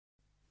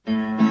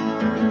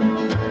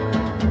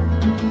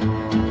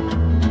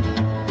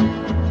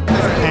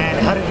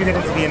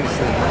the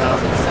industry?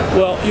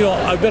 Well, you know,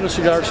 I've been a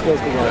cigar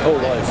smoker my whole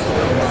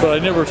life, but I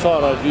never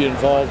thought I'd be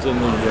involved in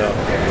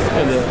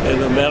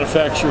the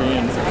manufacturing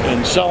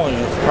and selling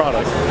of the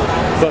product.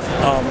 But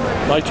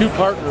my two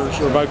partners,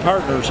 or my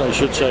partners, I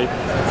should say,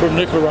 from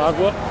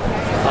Nicaragua,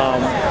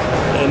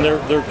 and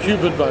they're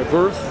Cuban by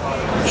birth.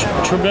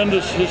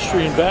 Tremendous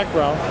history and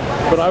background,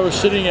 but I was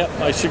sitting at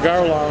my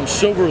cigar lounge,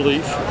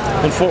 Silverleaf,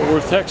 in Fort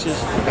Worth,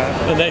 Texas,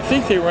 and I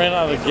think they ran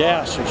out of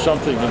gas or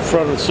something in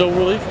front of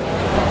Silverleaf,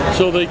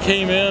 so they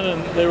came in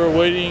and they were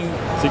waiting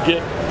to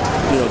get,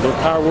 you know, their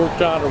car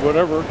worked on or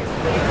whatever,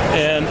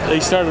 and they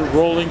started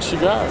rolling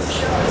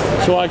cigars.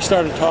 So I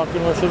started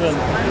talking with them,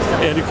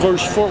 and of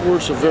course Fort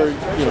Worth's a very,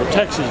 you know,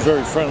 Texas is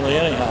very friendly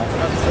anyhow.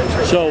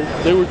 So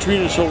they were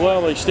treated so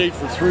well, they stayed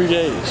for 3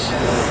 days.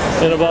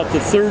 And about the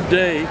third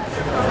day,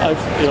 I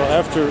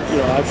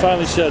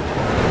finally said,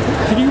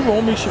 "Can you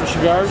roll me some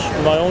cigars,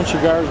 my own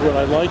cigars, what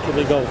I like?" And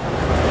they go,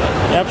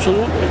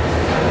 "Absolutely."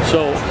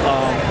 So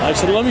I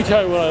said, "Let me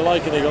tell you what I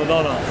like," and they go,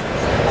 "No, no.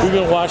 We've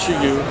been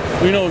watching you.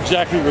 We know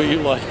exactly what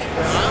you like."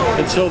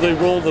 And so they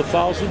rolled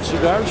 1,000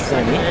 cigars for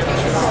me,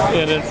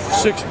 and in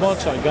 6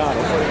 months I got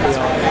them. You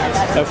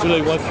know, after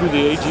they went through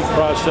the aging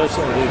process,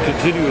 or the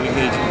continuing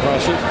aging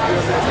process,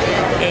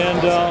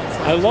 and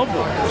I loved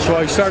them. So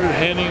I started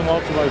handing them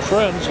out to my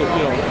friends, and,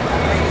 you know,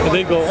 and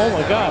they go, "Oh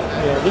my God,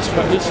 you know, this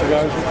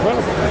cigar is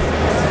incredible."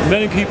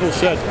 Many people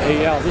said,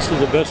 "Hey Al, this is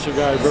the best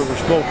cigar I've ever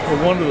smoked, or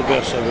one of the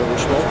best I've ever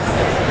smoked."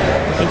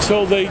 And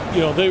so they were,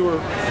 you know,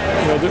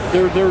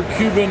 they're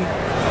Cuban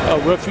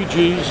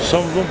refugees.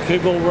 Some of them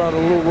came over on a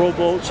little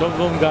rowboat. Some of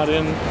them got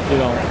in, you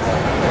know,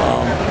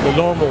 the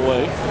normal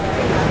way.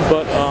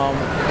 But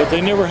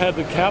they never had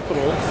the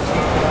capital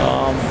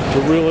to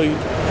really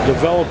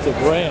develop the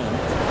brand.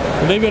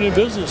 And they've been in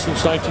business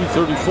since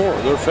 1934.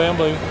 Their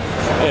family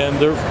and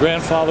their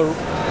grandfather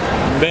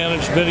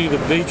managed many of the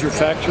major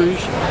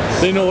factories.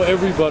 They know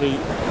everybody,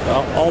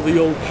 all the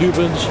old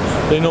Cubans.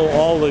 They know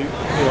all the,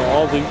 you know,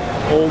 all the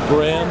old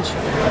brands.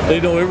 They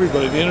know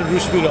everybody. They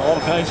introduced me to all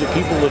kinds of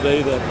people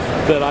today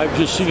that I've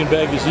just seen in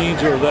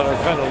magazines or that are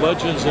kind of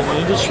legends in the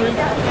industry.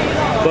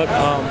 But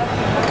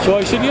so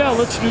I said, yeah,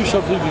 let's do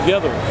something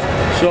together.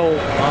 So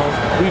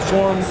we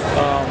formed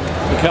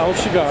Micallef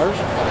Cigars,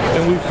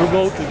 and we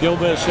promote the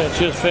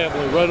Gomez-Sanchez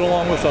family right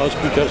along with us,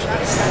 because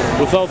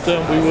without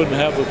them we wouldn't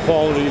have the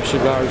quality of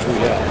cigars we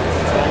have.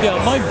 Yeah,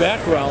 my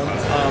background,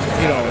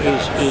 you know,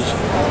 is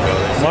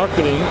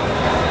marketing,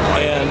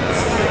 and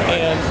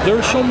there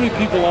are so many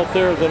people out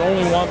there that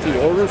only want the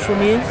order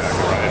from you,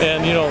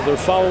 and you know, their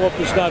follow-up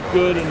is not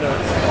good, and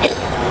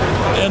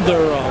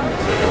their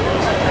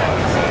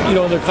you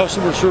know, their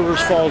customer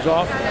service falls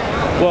off.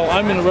 Well,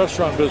 I'm in the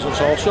restaurant business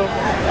also,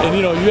 and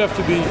you know, you have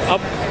to be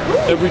up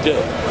every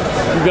day.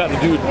 You've got to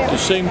do the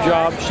same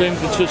job, same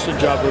consistent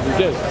job every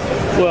day.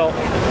 Well,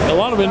 a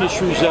lot of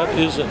industries that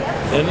isn't.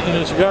 And in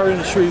the cigar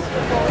industry,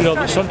 you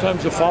know,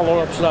 sometimes the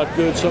follow-up's not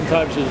good,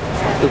 sometimes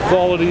the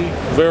quality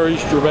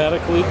varies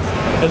dramatically.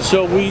 And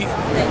so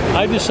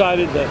I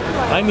decided that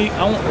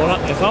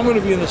if I'm going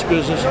to be in this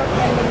business,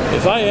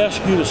 if I ask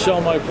you to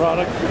sell my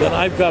product, then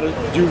I've got to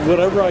do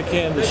whatever I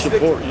can to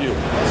support you.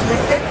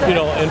 You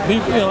know, and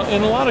people, you know,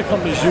 and a lot of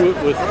companies do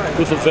it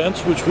with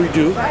events, which we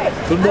do,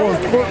 but more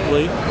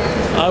importantly,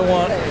 I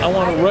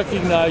want to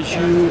recognize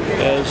you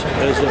as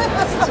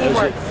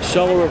a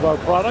seller of our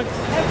product.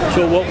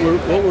 So what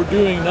we're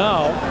doing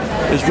now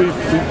is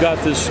we've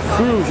got this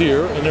crew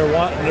here, and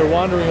they're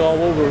wandering all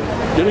over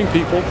getting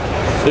people.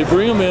 They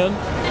bring them in.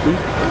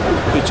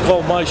 It's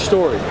called My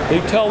Story. They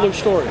tell their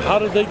story. How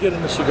did they get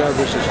in the cigar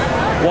business?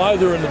 Why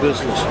they're in the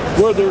business?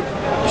 Where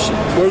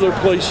their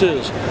place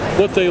is?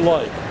 What they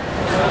like?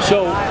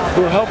 So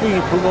we're helping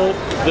to promote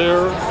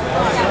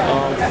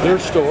their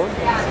store,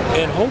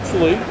 and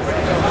hopefully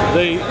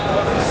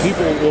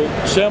people will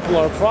sample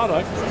our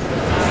product,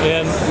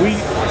 and we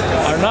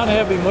are not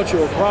having much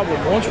of a problem.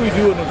 Once we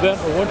do an event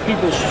or once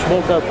people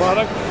smoke our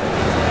product,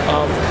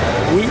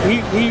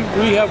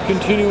 we have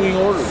continuing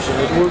orders,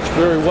 and it works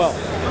very well.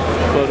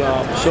 But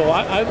so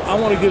I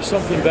want to give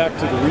something back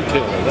to the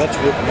retailer. That's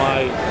what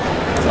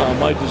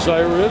my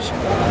desire is,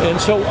 and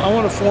so I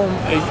want to form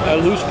a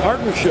loose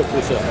partnership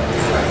with them,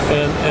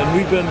 and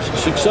we've been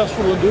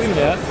successful in doing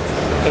that,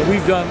 and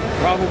we've done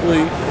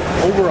probably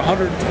over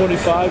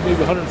 125, maybe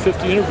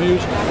 150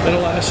 interviews in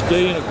the last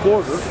day and a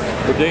quarter,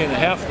 or day and a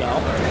half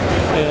now,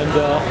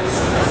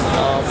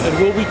 and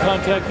we'll be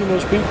contacting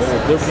those people.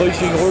 They're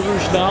placing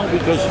orders now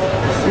because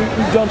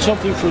we've done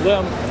something for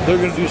them. They're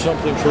going to do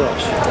something for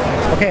us.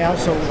 Okay, Al,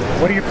 so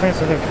what are your plans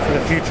for the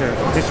future?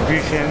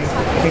 Distribution,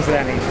 things of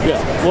that nature?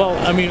 Yeah, well,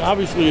 I mean,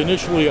 obviously,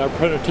 initially our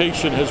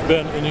penetration has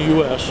been in the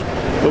U.S.,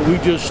 but we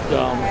just,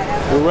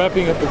 we're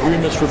wrapping up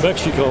agreements for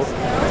Mexico.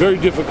 Very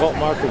difficult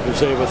market because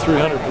they have a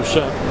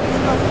 300%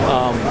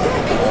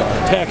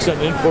 tax on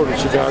imported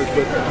cigars,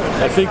 but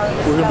I think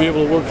we're going to be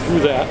able to work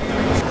through that.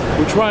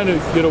 We're trying to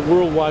get a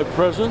worldwide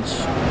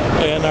presence,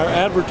 and our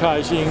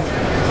advertising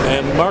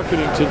and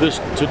marketing to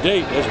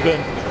date has been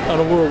on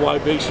a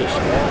worldwide basis.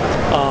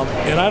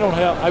 And I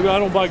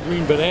don't buy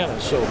green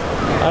bananas, so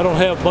I don't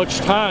have much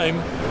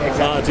time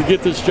to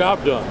get this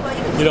job done.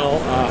 You know,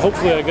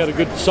 hopefully I got a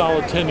good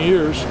solid 10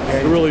 years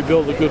to really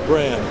build a good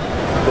brand.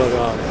 But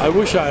I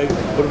wish I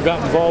would have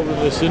gotten involved in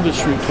this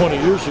industry 20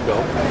 years ago.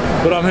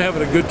 But I'm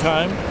having a good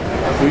time.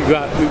 We've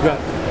got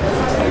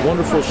a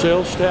wonderful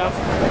sales staff,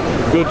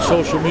 good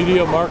social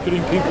media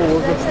marketing people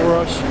working for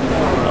us,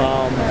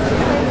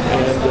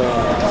 and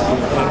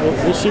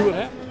we'll see what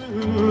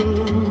happens.